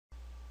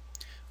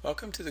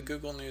Welcome to the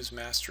Google News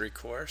Mastery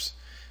course.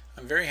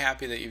 I'm very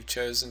happy that you've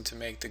chosen to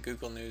make the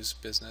Google News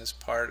business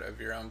part of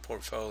your own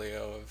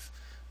portfolio of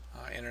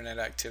internet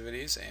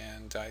activities,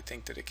 and I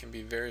think that it can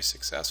be very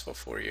successful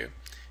for you,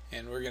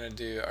 and we're going to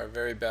do our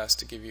very best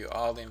to give you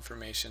all the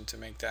information to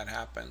make that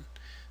happen.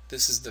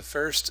 This is the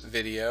first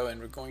video,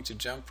 and we're going to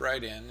jump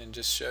right in and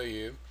just show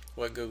you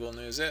what Google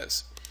News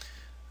is.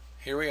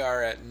 Here we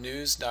are at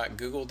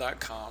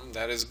news.google.com.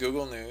 That is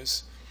Google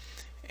News.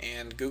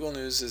 And Google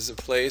News is a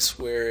place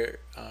where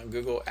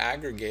Google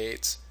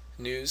aggregates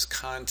news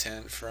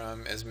content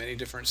from as many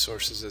different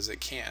sources as it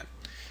can.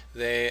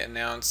 They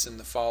announced in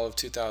the fall of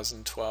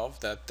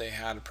 2012 that they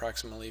had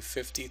approximately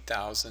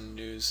 50,000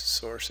 news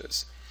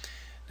sources.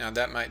 Now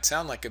that might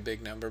sound like a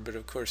big number, but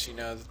of course you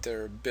know that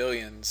there are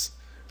billions,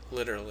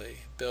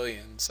 literally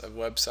billions of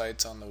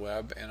websites on the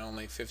web, and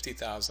only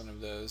 50,000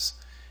 of those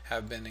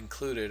have been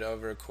included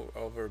over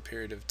a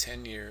period of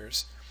 10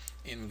 years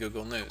in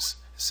Google News.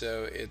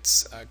 So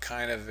it's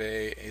kind of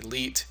a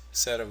elite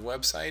set of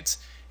websites,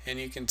 and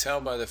you can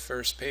tell by the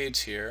first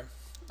page here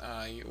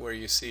where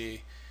you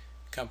see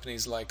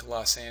companies like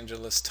Los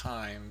Angeles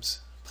Times,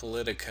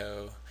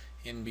 Politico,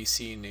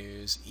 NBC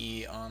News,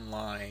 E!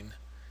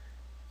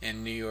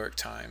 and New York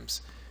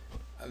Times,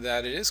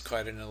 that it is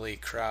quite an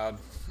elite crowd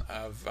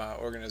of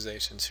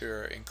organizations who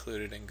are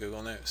included in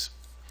Google News.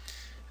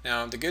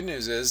 Now the good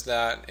news is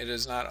that it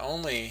is not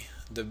only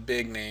the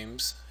big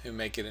names who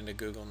make it into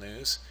Google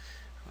News.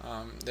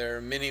 There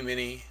are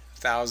many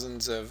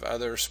thousands of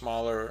other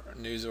smaller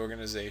news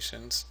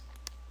organizations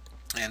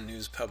and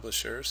news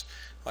publishers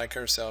like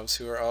ourselves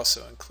who are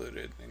also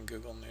included in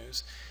Google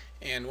News.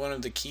 And one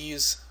of the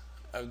keys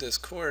of this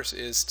course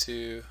is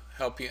to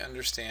help you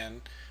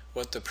understand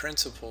what the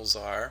principles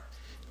are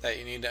that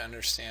you need to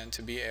understand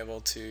to be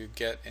able to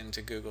get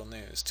into Google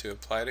News, to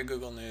apply to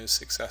Google News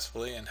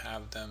successfully and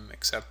have them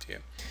accept you.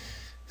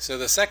 So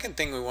the second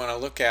thing we want to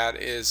look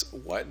at is,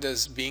 what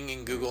does being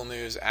in Google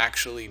News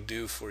actually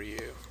do for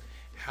you?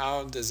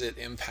 How does it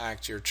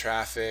impact your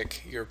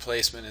traffic, your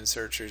placement in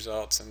search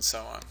results, and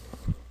so on?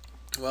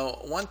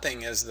 Well, one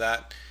thing is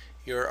that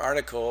your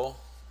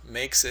article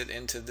makes it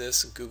into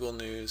this Google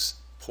News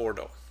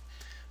portal.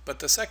 But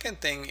the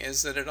second thing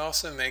is that it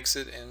also makes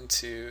it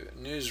into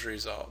news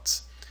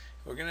results.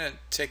 We're going to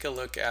take a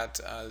look at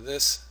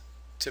this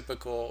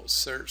typical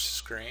search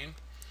screen.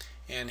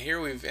 And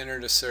here we've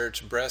entered a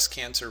search, breast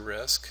cancer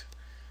risk.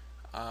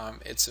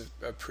 It's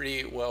a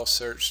pretty well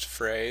searched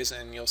phrase,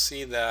 and you'll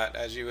see that,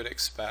 as you would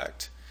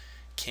expect,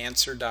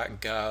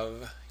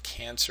 cancer.gov,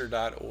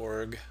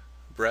 cancer.org,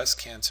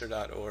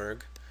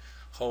 breastcancer.org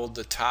hold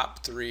the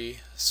top 3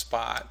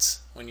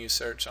 spots when you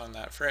search on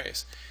that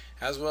phrase.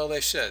 As well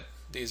they should.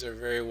 These are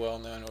very well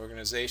known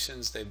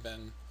organizations. They've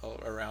been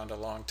around a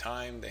long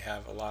time. They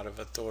have a lot of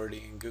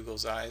authority in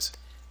Google's eyes.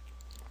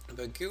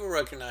 But Google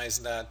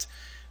recognized that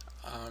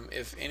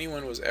if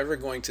anyone was ever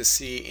going to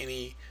see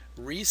any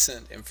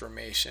recent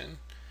information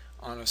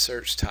on a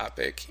search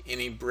topic,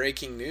 any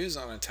breaking news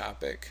on a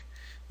topic,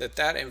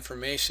 that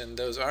information,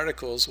 those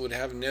articles, would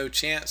have no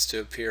chance to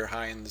appear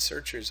high in the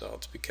search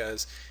results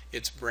because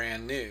it's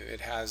brand new.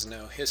 It has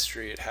no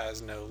history, it has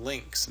no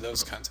links,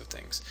 those kinds of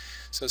things.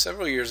 So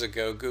several years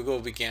ago, Google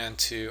began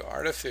to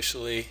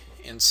artificially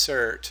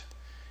insert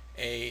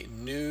a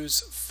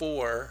News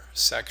For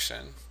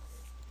section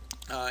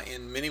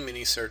in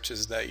many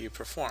searches that you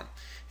perform.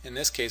 In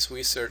this case,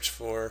 we search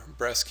for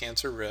breast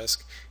cancer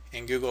risk,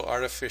 and Google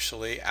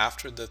artificially,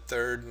 after the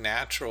 3rd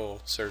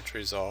natural search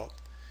result,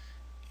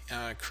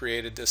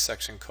 created this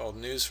section called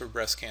News for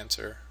Breast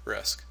Cancer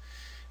Risk.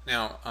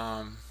 Now,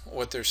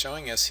 what they're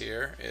showing us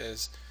here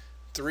is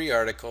 3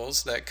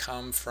 articles that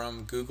come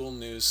from Google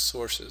News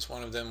sources.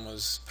 One of them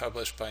was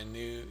published by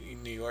New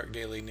York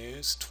Daily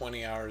News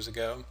 20 hours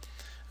ago,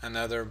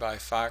 another by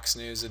Fox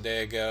News a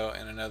day ago,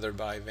 and another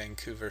by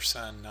Vancouver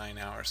Sun 9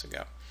 hours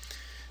ago.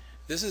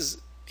 This is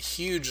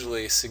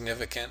hugely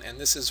significant, and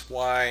this is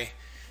why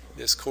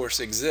this course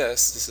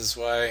exists. This is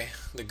why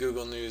the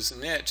Google News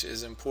niche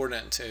is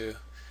important to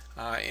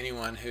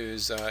anyone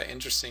who's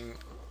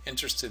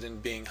interested in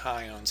being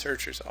high on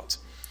search results.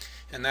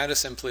 And that is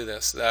simply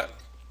this, that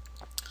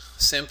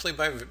simply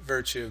by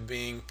virtue of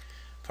being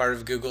part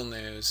of Google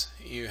News,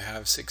 you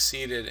have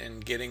succeeded in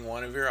getting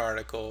one of your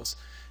articles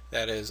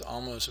that is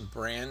almost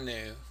brand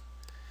new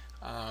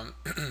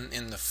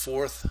in the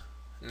 4th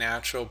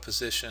natural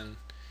position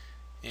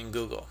in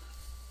Google.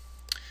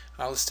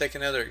 Let's take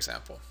another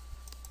example.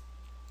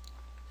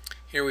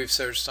 Here we've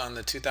searched on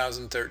the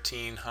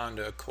 2013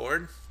 Honda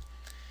Accord,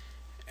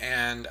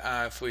 and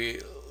if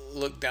we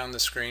look down the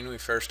screen, we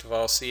first of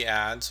all see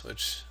ads,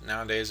 which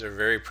nowadays are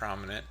very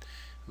prominent,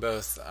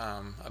 both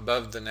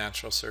above the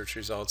natural search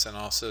results and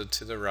also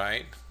to the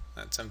right.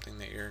 That's something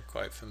that you're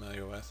quite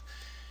familiar with.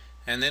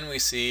 And then we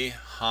see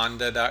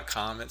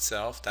Honda.com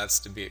itself. That's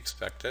to be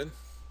expected.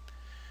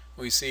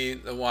 We see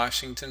the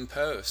Washington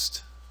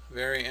Post,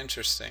 very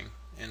interesting,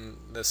 in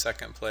the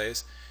 2nd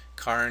place.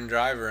 Car and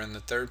Driver in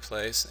the 3rd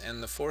place. In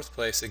the 4th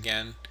place,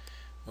 again,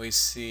 we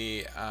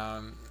see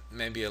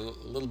maybe a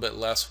little bit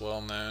less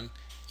well known,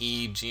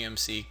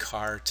 eGMC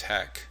Car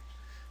Tech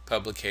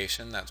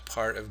publication that's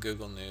part of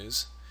Google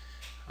News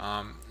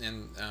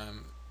in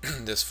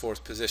this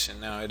fourth position.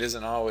 Now, it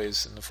isn't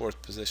always in the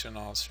fourth position.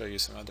 I'll show you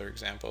some other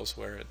examples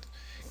where it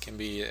can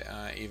be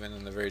even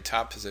in the very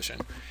top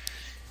position.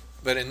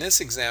 But in this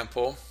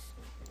example,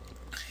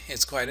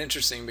 it's quite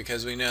interesting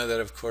because we know that,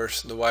 of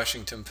course, the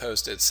Washington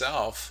Post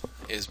itself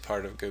is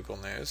part of Google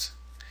News,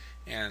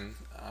 and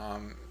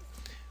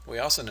we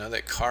also know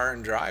that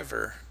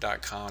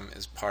caranddriver.com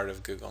is part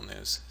of Google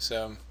News.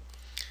 So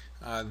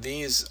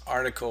these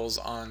articles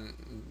on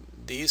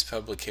these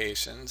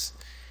publications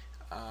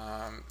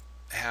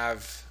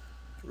have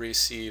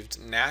received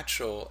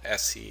natural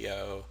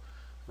SEO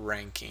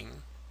ranking,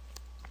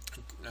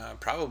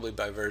 probably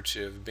by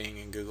virtue of being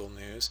in Google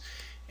News.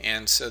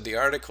 And so the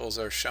articles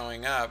are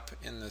showing up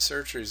in the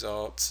search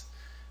results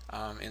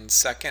in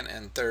second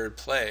and third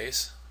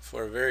place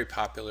for a very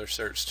popular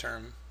search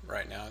term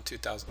right now,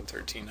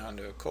 2013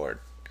 Honda Accord.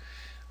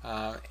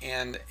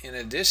 And in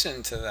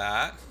addition to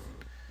that,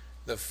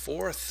 the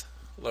fourth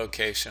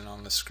location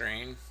on the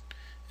screen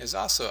is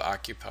also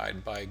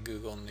occupied by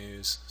Google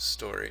News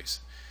stories.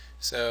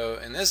 So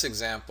in this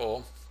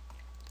example,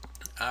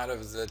 out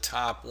of the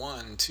top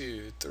 1,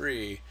 2,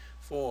 3,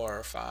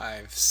 4,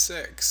 5,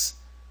 6,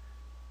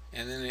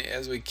 and then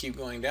as we keep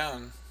going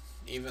down,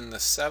 even the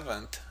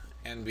seventh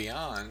and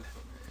beyond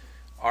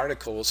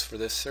articles for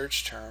this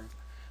search term,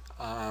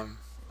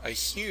 a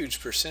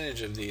huge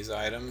percentage of these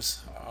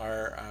items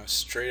are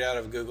straight out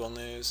of Google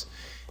News,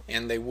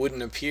 and they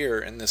wouldn't appear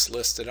in this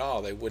list at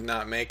all. They would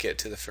not make it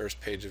to the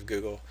first page of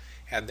Google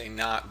had they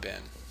not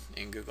been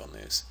in Google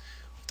News.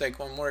 We'll take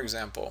one more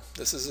example.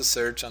 This is a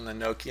search on the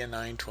Nokia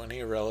 920,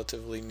 a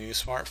relatively new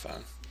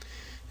smartphone.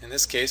 In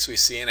this case, we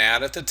see an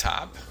ad at the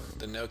top.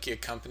 The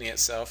Nokia company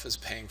itself is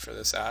paying for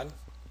this ad.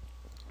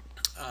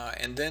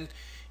 And then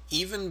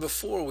even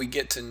before we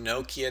get to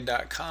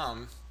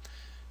Nokia.com,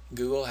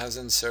 Google has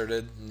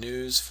inserted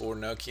news for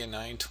Nokia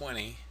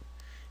 920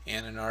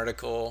 and an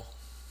article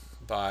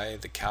by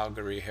the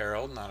Calgary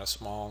Herald, not a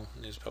small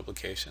news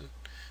publication,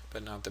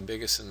 but not the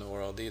biggest in the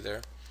world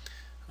either,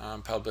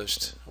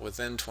 published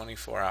within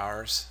 24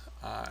 hours,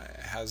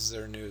 has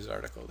their news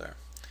article there.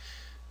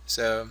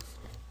 So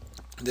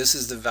this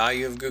is the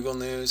value of Google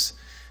News.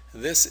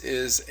 This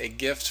is a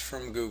gift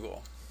from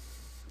Google.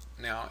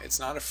 Now, it's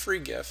not a free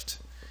gift.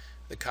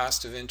 The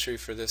cost of entry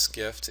for this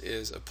gift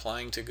is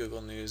applying to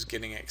Google News,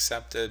 getting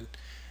accepted,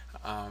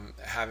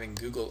 having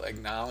Google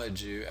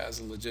acknowledge you as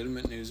a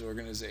legitimate news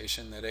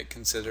organization that it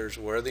considers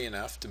worthy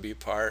enough to be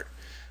part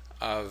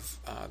of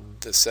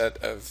the set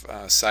of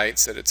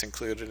sites that it's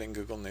included in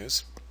Google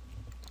News.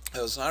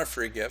 So it's not a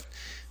free gift,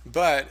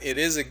 but it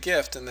is a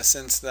gift in the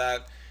sense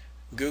that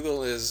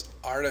Google is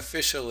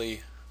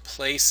artificially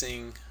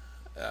placing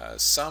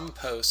some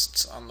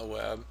posts on the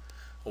web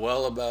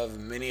well above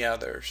many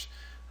others.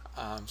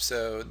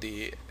 So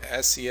the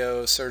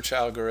SEO search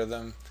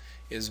algorithm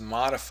is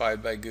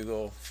modified by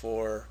Google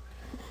for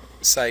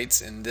sites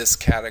in this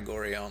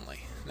category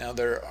only. Now,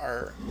 there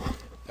are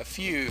a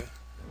few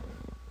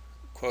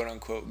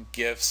quote-unquote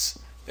gifts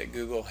that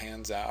Google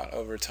hands out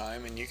over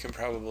time, and you can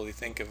probably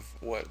think of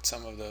what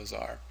some of those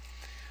are.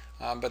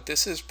 But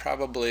this is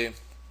probably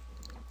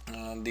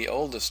the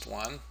oldest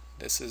one.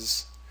 This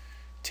is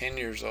 10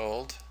 years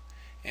old,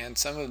 and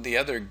some of the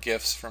other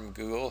gifts from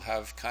Google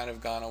have kind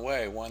of gone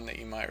away. One that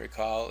you might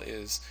recall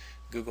is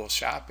Google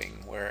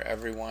Shopping, where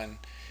everyone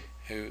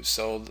who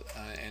sold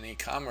an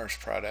e-commerce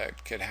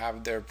product could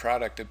have their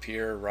product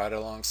appear right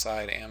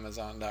alongside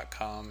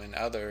Amazon.com and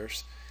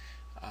others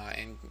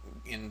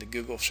in the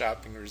Google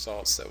Shopping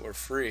results that were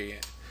free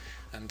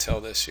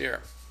until this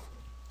year.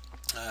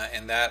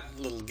 And that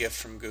little gift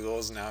from Google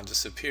has now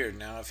disappeared.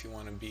 Now, if you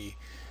want to be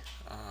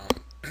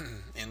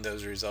in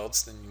those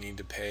results, then you need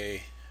to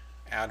pay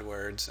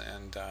AdWords,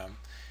 and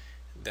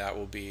that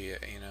will be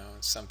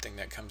something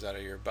that comes out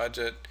of your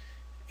budget,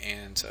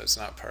 and so it's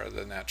not part of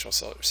the natural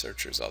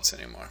search results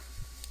anymore.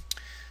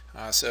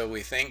 So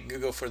we thank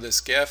Google for this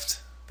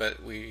gift,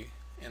 but we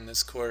in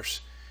this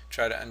course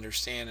try to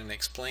understand and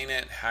explain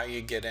it, how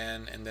you get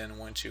in, and then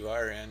once you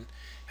are in,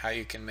 how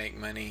you can make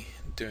money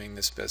doing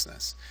this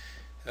business.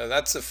 So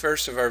that's the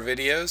first of our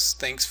videos.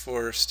 Thanks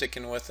for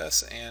sticking with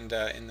us, and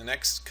in the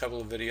next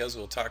couple of videos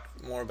we'll talk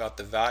more about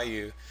the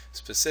value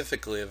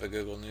specifically of a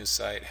Google News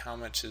site, how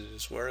much it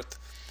is worth,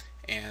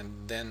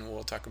 and then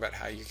we'll talk about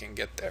how you can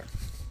get there.